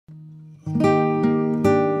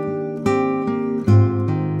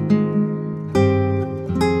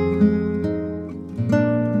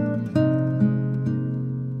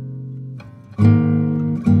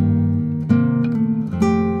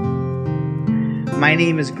My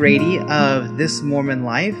name is Grady of This Mormon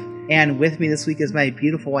Life, and with me this week is my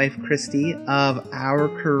beautiful wife, Christy, of Our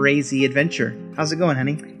Crazy Adventure. How's it going,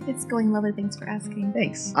 honey? It's going lovely. Thanks for asking.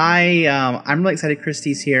 Thanks. I'm really excited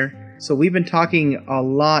Christy's here. So we've been talking a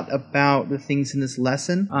lot about the things in this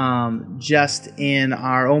lesson, just in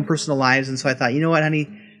our own personal lives, and so I thought, you know what,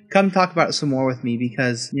 honey? Come talk about it some more with me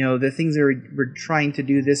because, you know, the things that we're trying to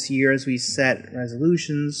do this year as we set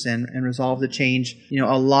resolutions and resolve the change, you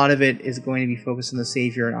know, a lot of it is going to be focused on the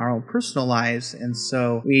Savior in our own personal lives. And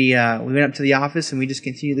so we went up to the office and we just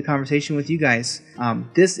continued the conversation with you guys.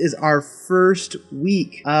 This is our first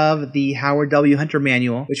week of the Howard W. Hunter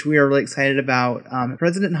Manual, which we are really excited about.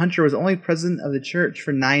 President Hunter was only president of the church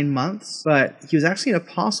for 9 months, but he was actually an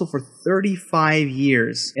apostle for 35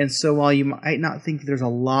 years. And so while you might not think there's a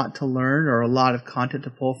lot to learn or a lot of content to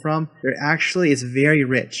pull from, there actually is very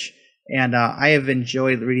rich. And I have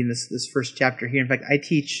enjoyed reading this first chapter here. In fact, I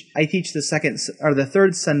teach the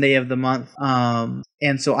third Sunday of the month,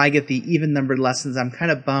 and so I get the even-numbered lessons. I'm kind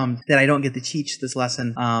of bummed that I don't get to teach this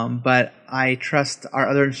lesson, but I trust our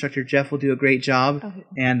other instructor Jeff will do a great job,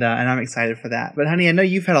 and I'm excited for that. But honey, I know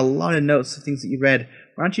you've had a lot of notes of things that you read.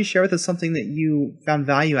 Why don't you share with us something that you found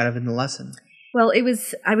value out of in the lesson? Well, I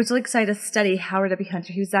was really excited to study Howard W.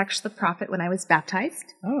 Hunter. He was actually the prophet when I was baptized.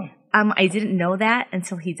 Oh. I didn't know that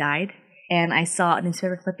until he died. And I saw a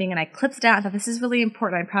newspaper clipping, and I clipped it out. I thought, this is really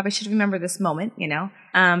important. I probably should remember this moment, you know.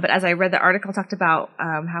 But as I read the article, it talked about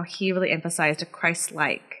how he really emphasized a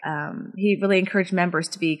Christ-like. He really encouraged members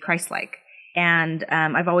to be Christ-like. And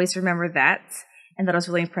I've always remembered that. And that was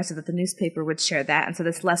really impressive that the newspaper would share that. And so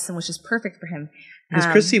this lesson was just perfect for him. Because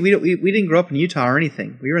Christy, we didn't grow up in Utah or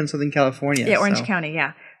anything. We were in Southern California. Yeah, Orange County,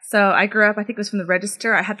 yeah. So I grew up, I think it was from the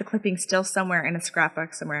Register. I had the clipping still somewhere in a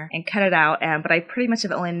scrapbook somewhere and cut it out. But I pretty much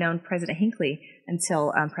have only known President Hinckley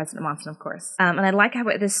until President Monson, of course. And I like how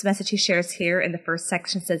this message he shares here in the first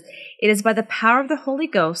section says, "It is by the power of the Holy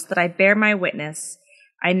Ghost that I bear my witness.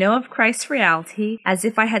 I know of Christ's reality as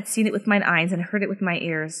if I had seen it with mine eyes and heard it with my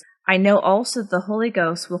ears. I know also that the Holy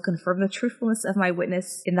Ghost will confirm the truthfulness of my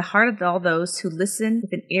witness in the heart of all those who listen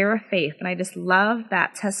with an ear of faith." And I just love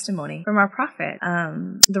that testimony from our prophet.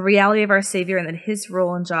 The reality of our Savior and that his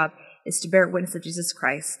role and job is to bear witness of Jesus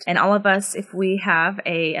Christ. And all of us, if we have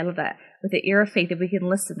I love that, with the ear of faith, if we can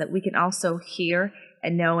listen, that we can also hear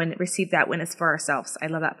and know and receive that witness for ourselves. I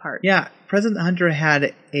love that part. Yeah, President Hunter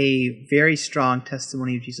had a very strong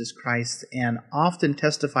testimony of Jesus Christ and often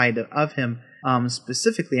testified of him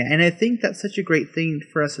specifically. And I think that's such a great thing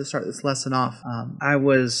for us to start this lesson off.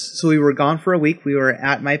 We were gone for a week. We were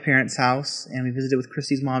at my parents' house and we visited with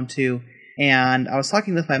Christy's mom too. And I was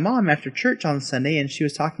talking with my mom after church on Sunday, and she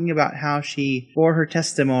was talking about how she bore her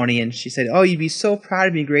testimony, and she said, "Oh, you'd be so proud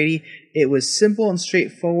of me, Grady. It was simple and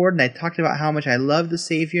straightforward, and I talked about how much I love the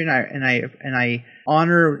Savior, and I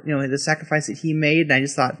honor, you know, the sacrifice that He made." And I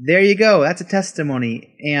just thought, there you go, that's a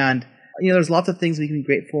testimony. And you know, there's lots of things we can be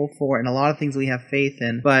grateful for, and a lot of things we have faith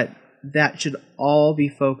in, but that should all be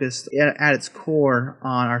focused at its core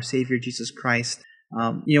on our Savior Jesus Christ.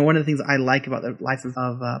 You know, one of the things I like about the life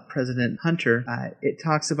of President Hunter, it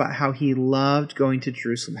talks about how he loved going to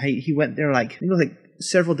Jerusalem. He went there I think it was like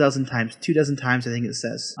several dozen times, 24 times, I think it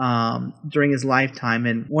says, during his lifetime.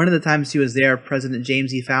 And one of the times he was there, President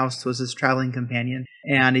James E. Faust was his traveling companion.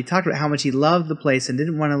 And he talked about how much he loved the place and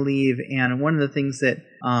didn't want to leave. And one of the things that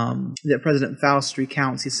President Faust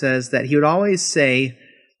recounts, he says that he would always say,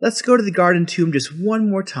 "Let's go to the Garden Tomb just one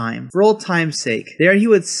more time, for old time's sake." There he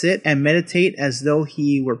would sit and meditate as though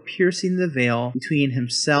he were piercing the veil between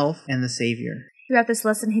himself and the Savior. Throughout this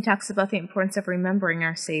lesson, he talks about the importance of remembering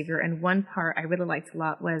our Savior, and one part I really liked a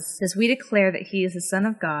lot was, "As we declare that he is the Son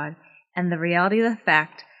of God, and the reality of the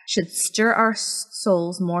fact should stir our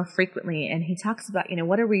souls more frequently." And he talks about, you know,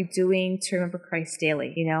 what are we doing to remember Christ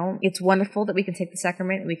daily? You know, it's wonderful that we can take the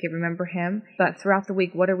sacrament and we can remember him, but throughout the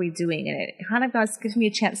week, what are we doing? And it kind of gives me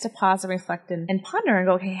a chance to pause and reflect and ponder and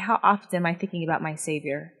go, okay, how often am I thinking about my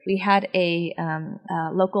Savior? We had a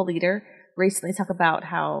local leader recently talk about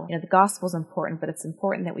how, you know, the gospel is important, but it's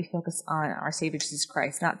important that we focus on our Savior Jesus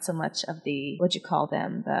Christ, not so much of the,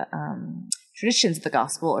 traditions of the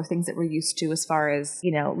gospel or things that we're used to as far as,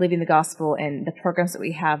 you know, living the gospel and the programs that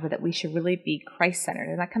we have, but that we should really be Christ-centered.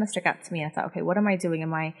 And that kind of stuck out to me. I thought, okay, what am I doing?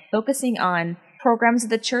 Am I focusing on programs of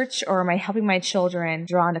the church, or am I helping my children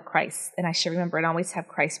drawn to Christ? And I should remember and always have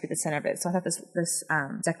Christ be the center of it. So I thought this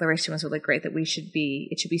declaration was really great, that it should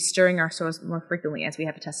be stirring our souls more frequently as we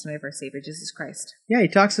have a testimony of our Savior Jesus Christ. Yeah, he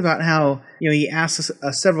talks about how, he asks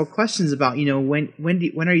us several questions about,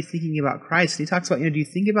 when are you thinking about Christ? And he talks about, do you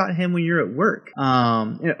think about him when you're at work?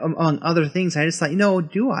 Among other things, I just thought,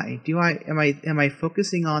 am I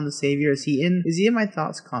focusing on the Savior? Is he in my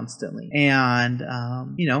thoughts constantly? And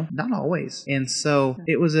not always. And so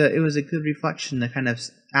it was a good reflection to kind of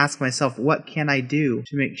ask myself, what can I do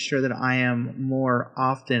to make sure that I am more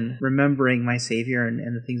often remembering my Savior and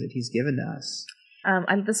the things that he's given to us?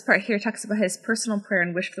 This part here talks about his personal prayer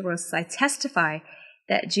and wish for the world. I testify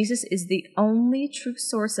that Jesus is the only true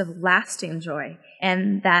source of lasting joy,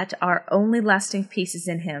 and that our only lasting peace is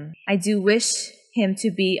in him. I do wish him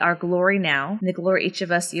to be our glory now, and the glory each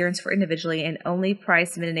of us yearns for individually, and only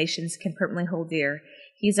prize many nations can permanently hold dear.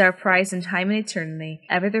 He's our prize in time and eternity.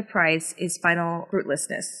 Every other prize is final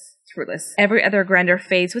fruitless. Every other grandeur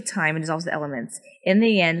fades with time and dissolves the elements. In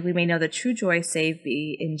the end, we may know the true joy save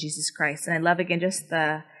be in Jesus Christ. And I love, again, just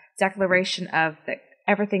the declaration of that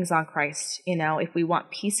everything's on Christ. If we want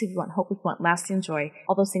peace, if we want hope, if we want lasting joy,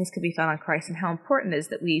 all those things can be found on Christ, and how important it is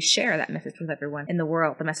that we share that message with everyone in the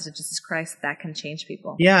world, the message of Jesus Christ that can change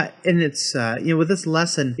people. Yeah, and it's, with this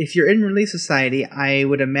lesson, if you're in Relief Society, I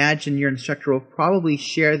would imagine your instructor will probably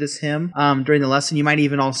share this hymn during the lesson. You might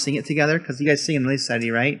even all sing it together, because you guys sing in Relief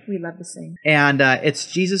Society, right? We love to sing. And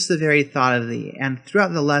it's Jesus, the very thought of thee. And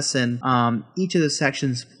throughout the lesson, each of the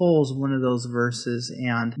sections pulls one of those verses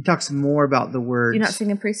and talks more about the words. You're not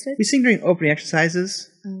singing priesthood? We sing during opening exercises.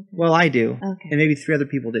 Okay. Well, I do. Okay. And maybe 3 other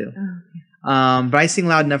people do. Oh, okay. But I sing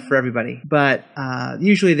loud enough for everybody. But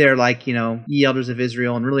usually they're like, Ye Elders of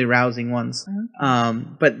Israel, and really rousing ones. Okay.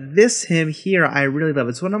 But this hymn here, I really love.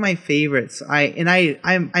 It's one of my favorites.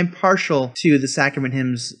 I'm partial to the sacrament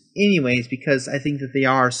hymns anyways, because I think that they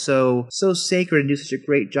are so sacred and do such a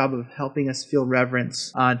great job of helping us feel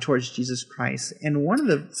reverence towards Jesus Christ. And one of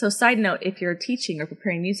the... So side note, if you're teaching or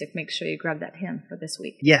preparing music, make sure you grab that hymn for this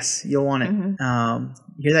week. Yes, you'll want it. Mm-hmm.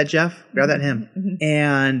 You hear that, Jeff? Grab that hymn. Mm-hmm.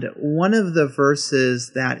 And one of the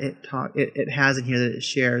verses that it has in here that it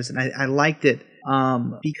shares, and I liked it,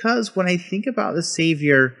 because when I think about the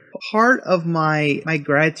Savior, part of my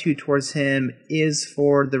gratitude towards him is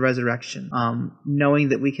for the resurrection, knowing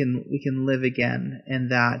that we can live again,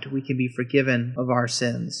 and that we can be forgiven of our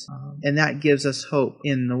sins, and that gives us hope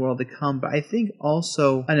in the world to come. But I think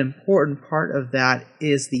also an important part of that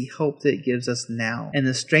is the hope that it gives us now, and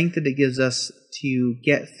the strength that it gives us to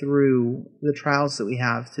get through the trials that we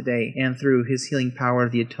have today, and through his healing power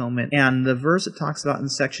of the atonement. And the verse it talks about in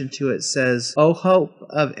section 2, it says, O hope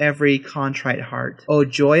of every contrite heart, O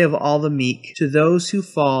joy of all the meek, to those who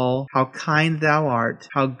fall, how kind thou art,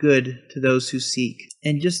 how good to those who seek.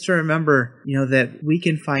 And just to remember, that we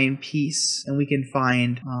can find peace and we can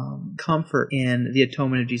find comfort in the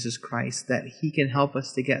atonement of Jesus Christ, that he can help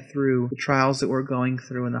us to get through the trials that we're going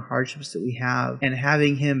through and the hardships that we have. And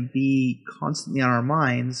having him be constantly on our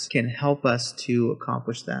minds can help us to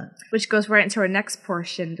accomplish that. Which goes right into our next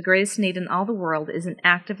portion. The greatest need in all the world is an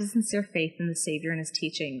act of sincere faith in the Savior and his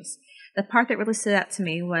teachings. The part that really stood out to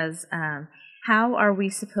me was... how are we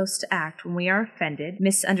supposed to act when we are offended,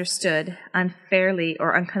 misunderstood, unfairly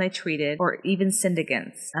or unkindly treated, or even sinned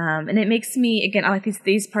against? And it makes me, again, I like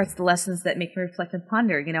these parts of the lessons that make me reflect and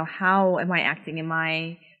ponder, how am I acting? Am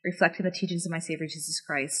I reflecting the teachings of my Savior Jesus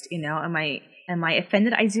Christ? Am I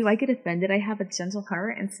offended? I get offended. I have a gentle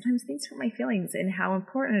heart, and sometimes things hurt my feelings, and how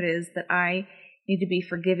important it is that I need to be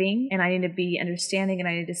forgiving, and I need to be understanding, and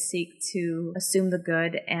I need to seek to assume the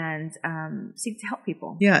good and seek to help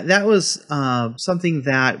people. Yeah, that was something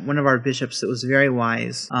that one of our bishops that was very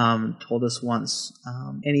wise told us once.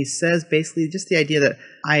 And he says basically just the idea that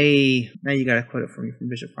now you got to quote it for me from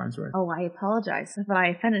Bishop Farnsworth. Oh, I apologize if I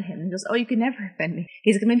offended him. He goes, oh, you can never offend me.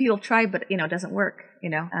 He's like, maybe you'll try, but it doesn't work.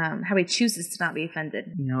 How he chooses to not be offended.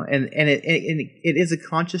 And it is a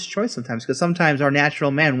conscious choice sometimes, because sometimes our natural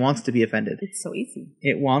man wants to be offended. It's so easy.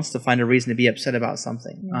 It wants to find a reason to be upset about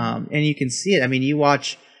something. Yeah. And you can see it. I mean, you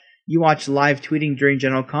watch live tweeting during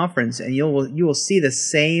General Conference, and you will see the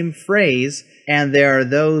same phrase, and there are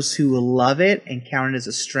those who will love it and count it as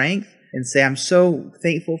a strength and say, I'm so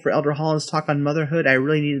thankful for Elder Holland's talk on motherhood. I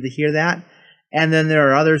really needed to hear that. And then there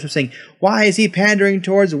are others who are saying, why is he pandering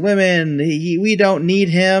towards women? We don't need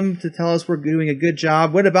him to tell us we're doing a good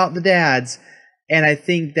job. What about the dads? And I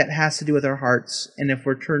think that has to do with our hearts. And if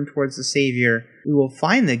we're turned towards the Savior, we will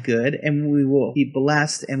find the good, and we will be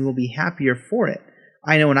blessed, and we'll be happier for it.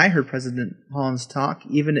 I know when I heard President Holland's talk,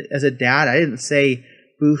 even as a dad, I didn't say,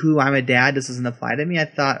 boo-hoo, I'm a dad, this doesn't apply to me, I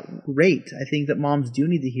thought, great. I think that moms do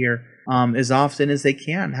need to hear as often as they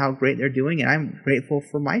can how great they're doing, and I'm grateful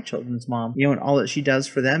for my children's mom, and all that she does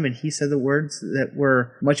for them. And he said the words that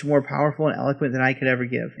were much more powerful and eloquent than I could ever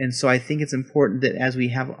give. And so I think it's important that as we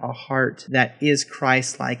have a heart that is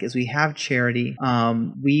Christ-like, as we have charity,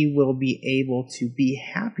 we will be able to be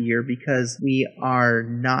happier because we are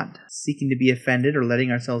not seeking to be offended or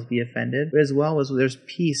letting ourselves be offended, but as well as there's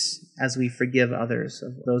peace as we forgive others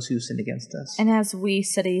of those who sinned against us. And as we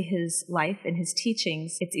study his life and his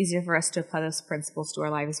teachings, it's easier for us to apply those principles to our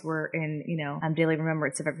lives. We're in, daily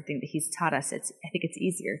remembrance of everything that he's taught us. I think it's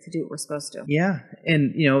easier to do what we're supposed to. Yeah.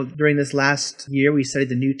 And, during this last year, we studied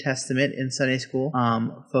the New Testament in Sunday school,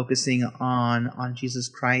 focusing on Jesus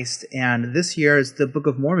Christ. And this year is the Book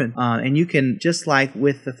of Mormon. And you can, just like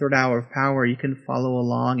with the Third Hour of Power, you can follow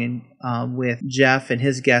along and with Jeff and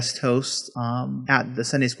his guest host at the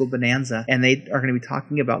Sunday School Bonanza, and they are going to be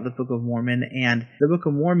talking about the Book of Mormon. And the Book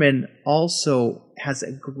of Mormon also has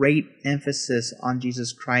a great emphasis on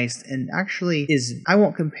Jesus Christ, and actually I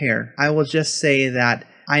won't compare. I will just say that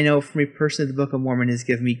I know for me personally, the Book of Mormon has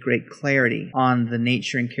given me great clarity on the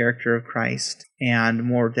nature and character of Christ and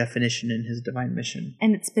more definition in his divine mission.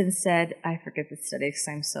 And it's been said, I forget the study because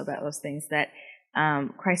I'm so bad at those things, that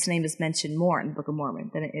Christ's name is mentioned more in the Book of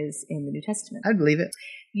Mormon than it is in the New Testament. I believe it.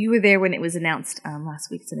 You were there when it was announced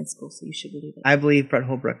last week at Sunday school, so you should believe it. I believe Brett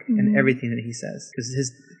Holbrook and everything that he says,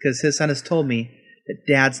 because his son has told me that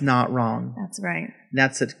Dad's not wrong. That's right. And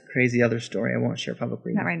that's a crazy other story I won't share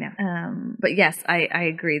publicly. Not right now. But yes, I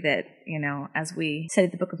agree that, as we study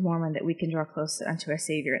the Book of Mormon, that we can draw closer unto our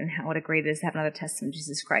Savior, and what a great it is to have another testament of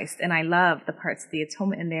Jesus Christ. And I love the parts of the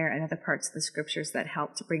atonement in there and other parts of the scriptures that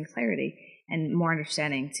help to bring clarity and more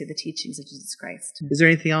understanding to the teachings of Jesus Christ. Is there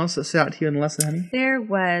anything else that stood out to you in the lesson, honey? There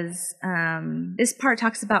was, this part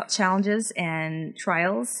talks about challenges and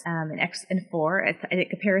trials in 4. It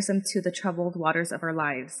compares them to the troubled waters of our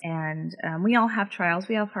lives. And we all have trials.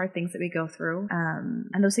 We have hard things that we go through.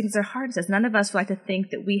 And those things are hard. It says none of us would like to think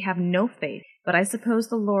that we have no faith. But I suppose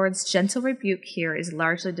the Lord's gentle rebuke here is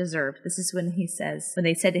largely deserved. This is when he says, when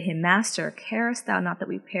they said to him, Master, carest thou not that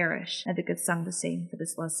we perish? I have a good song to sing for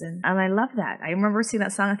this lesson. And I love that. I remember seeing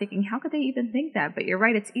that song and thinking, how could they even think that? But you're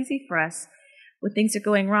right, it's easy for us when things are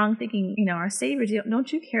going wrong, thinking, our Savior,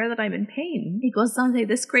 don't you care that I'm in pain? He goes on to say,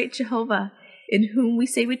 this great Jehovah, in whom we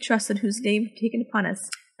say we trust and whose name is taken upon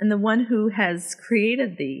us, and the one who has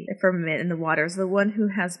created the firmament and the waters, the one who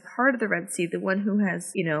has parted the Red Sea, the one who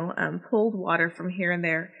has, pulled water from here and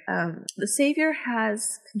there. The Savior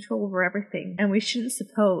has control over everything, and we shouldn't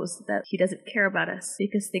suppose that he doesn't care about us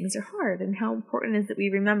because things are hard, and how important it is that we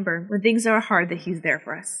remember when things are hard that he's there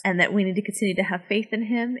for us, and that we need to continue to have faith in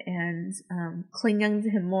him and cling on to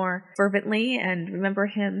him more fervently and remember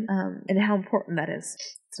him and how important that is.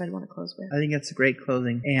 So I'd want to close with. I think that's a great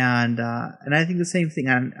closing. And I think the same thing.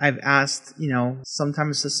 I've asked,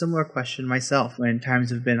 sometimes a similar question myself when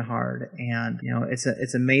times have been hard. And,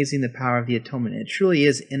 it's amazing the power of the atonement. It truly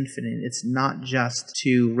is infinite. It's not just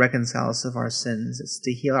to reconcile us of our sins. It's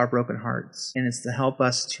to heal our broken hearts. And it's to help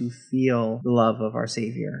us to feel the love of our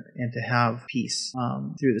Savior and to have peace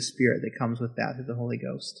through the Spirit that comes with that, through the Holy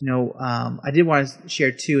Ghost. I did want to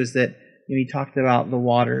share too is that he talked about the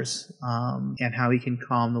waters and how he can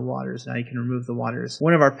calm the waters, and how he can remove the waters.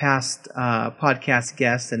 One of our past podcast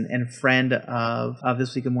guests and friend of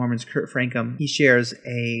This Week of Mormons, Kurt Frankham, he shares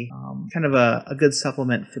a kind of a good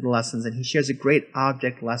supplement for the lessons, and he shares a great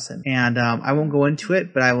object lesson. And I won't go into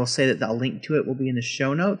it, but I will say that the link to it will be in the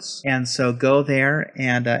show notes. And so go there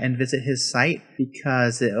and visit his site,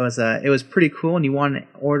 because it was pretty cool, and you want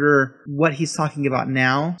to order what he's talking about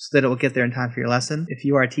now so that it will get there in time for your lesson if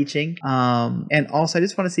you are teaching. And also, I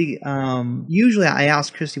just want to see, usually I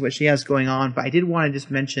ask Christy what she has going on, but I did want to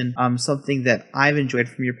just mention something that I've enjoyed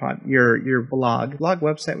from your blog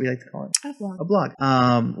website, we like to call it. A blog.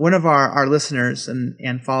 One of our listeners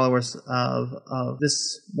and followers of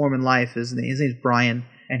This Mormon Life, his name is Brian.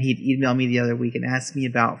 And he'd emailed me the other week and asked me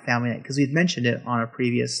about Family Night, because we'd mentioned it on a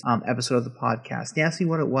previous episode of the podcast. He asked me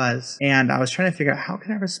what it was, and I was trying to figure out, how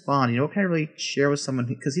can I respond? What can I really share with someone,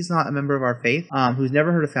 because he's not a member of our faith, who's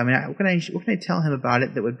never heard of Family Night? What can I tell him about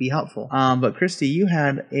it that would be helpful? But Christy, you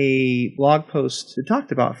had a blog post that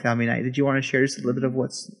talked about Family Night. Did you want to share just a little bit of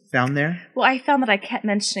what's found there? Well, I found that I kept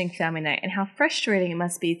mentioning Family Night and how frustrating it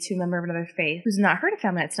must be to a member of another faith who's not heard of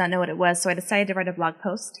Family Night, to not know what it was. So I decided to write a blog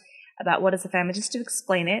post about what is a family, just to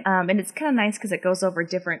explain it. And it's kind of nice because it goes over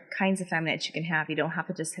different kinds of family nights you can have. You don't have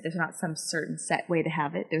to there's not some certain set way to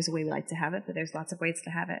have it. There's a way we like to have it, but there's lots of ways to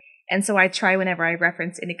have it. And so I try whenever I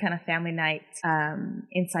reference any kind of family night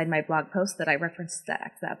inside my blog post that I reference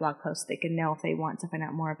that blog post. They can know if they want to find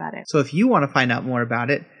out more about it. So if you want to find out more about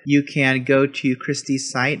it, you can go to Christy's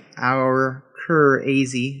site,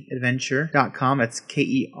 ourkerazadventure.com. That's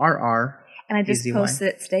Kerr. And I just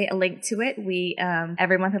posted today a link to it. We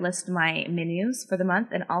every month I list my menus for the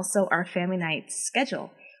month and also our family night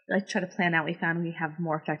schedule. We like to try to plan out. We found we have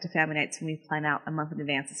more effective family nights when we plan out a month in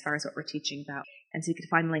advance as far as what we're teaching about. And so you can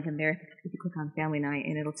find a link in there if you click on family night,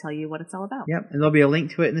 and it'll tell you what it's all about. Yep, and there'll be a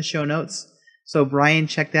link to it in the show notes. So Brian,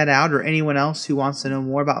 check that out, or anyone else who wants to know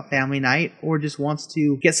more about family night or just wants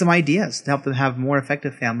to get some ideas to help them have more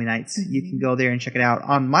effective family nights. Mm-hmm. You can go there and check it out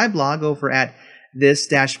on my blog over at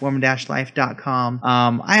this-mormon-life.com.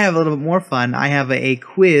 I have a little bit more fun. I have a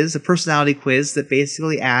quiz, a personality quiz that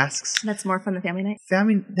basically asks... That's more fun than family night? Now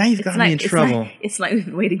you've got me in trouble. It's like we've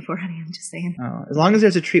been waiting for, honey. I'm just saying. As long as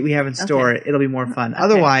there's a treat we have in store, it'll be more fun. Okay.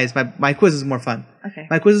 Otherwise, my quiz is more fun. Okay.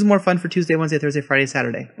 My quiz is more fun for Tuesday, Wednesday, Thursday, Friday,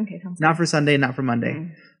 Saturday. Okay, sounds not good. For Sunday, not for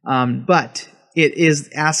Monday. But it is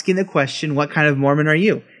asking the question, what kind of Mormon are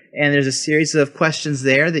you? And there's a series of questions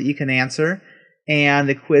there that you can answer. And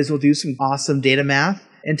the quiz will do some awesome data math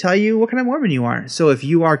and tell you what kind of Mormon you are. So if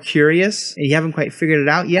you are curious and you haven't quite figured it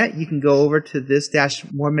out yet, you can go over to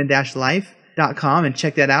this-mormon-life.com and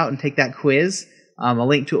check that out and take that quiz. A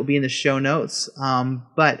link to it will be in the show notes.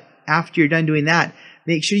 But after you're done doing that,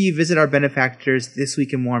 make sure you visit our benefactors, This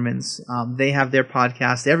Week in Mormons. They have their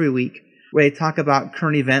podcast every week where they talk about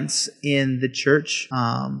current events in the church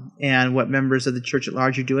and what members of the church at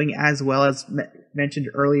large are doing, as well as mentioned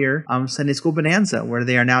earlier, Sunday School Bonanza, where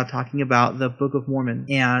they are now talking about the Book of Mormon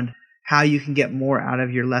and how you can get more out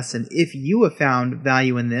of your lesson. If you have found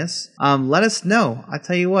value in this, let us know. I'll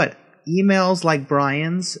tell you what, emails like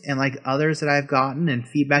Brian's and like others that I've gotten and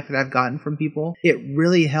feedback that I've gotten from people, it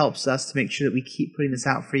really helps us to make sure that we keep putting this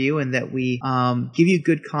out for you and that we give you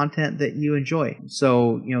good content that you enjoy.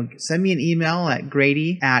 So, send me an email at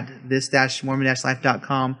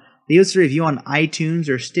grady@this-mormon-life.com. Leave us a review on iTunes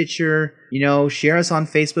or Stitcher. Share us on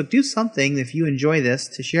Facebook. Do something if you enjoy this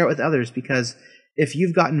to share it with others, because if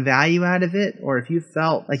you've gotten value out of it, or if you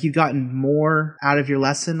felt like you've gotten more out of your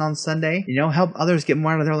lesson on Sunday, help others get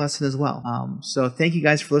more out of their lesson as well. So thank you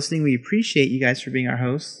guys for listening. We appreciate you guys for being our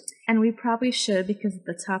hosts. And we probably should, because of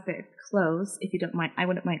the topic, close, if you don't mind, I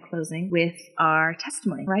wouldn't mind closing with our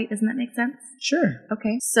testimony, right? Doesn't that make sense? Sure.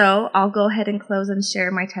 Okay. So I'll go ahead and close and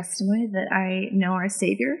share my testimony that I know our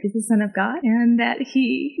Savior is the Son of God, and that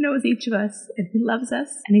He knows each of us, and He loves us,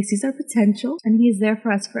 and He sees our potential, and He is there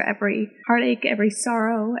for us for every heartache, every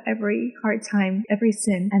sorrow, every hard time, every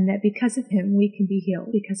sin, and that because of Him we can be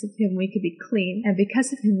healed, because of Him we can be clean, and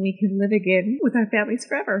because of Him we can live again with our families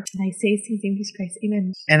forever. And I say these in Jesus Christ.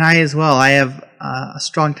 Amen. And I as well, I have a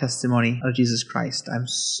strong testimony of Jesus Christ. I'm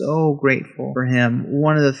so grateful for Him.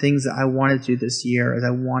 One of the things that I want to do this year is I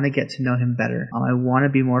want to get to know Him better. I want to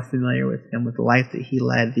be more familiar with Him, with the life that He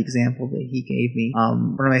led, the example that He gave me.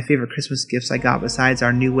 One of my favorite Christmas gifts I got, besides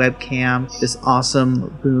our new webcam, this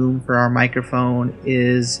awesome boom for our microphone,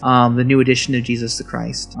 is the new edition of Jesus the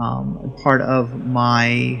Christ. Part of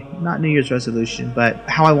my, not New Year's resolution, but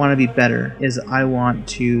how I want to be better is I want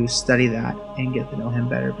to study that and get to know Him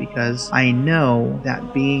better, because I know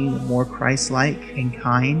that being more Christ-like and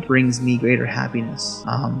kind brings me greater happiness.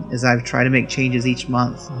 As I've tried to make changes each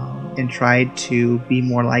month and tried to be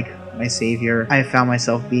more like my Savior, I have found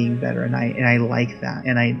myself being better, and I like that.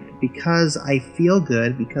 And because I feel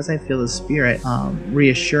good, because I feel the Spirit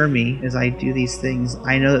reassure me as I do these things,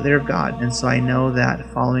 I know that they're of God. And so I know that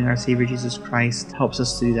following our Savior Jesus Christ helps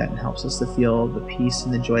us to do that, and helps us to feel the peace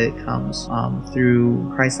and the joy that comes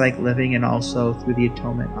through Christ-like living, and also through the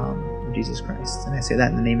atonement of Jesus Christ. And I say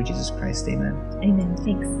that in the name of Jesus Christ. Amen. Amen.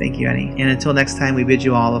 Thanks. Thank you, Annie. And until next time, we bid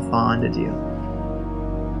you all a fond adieu.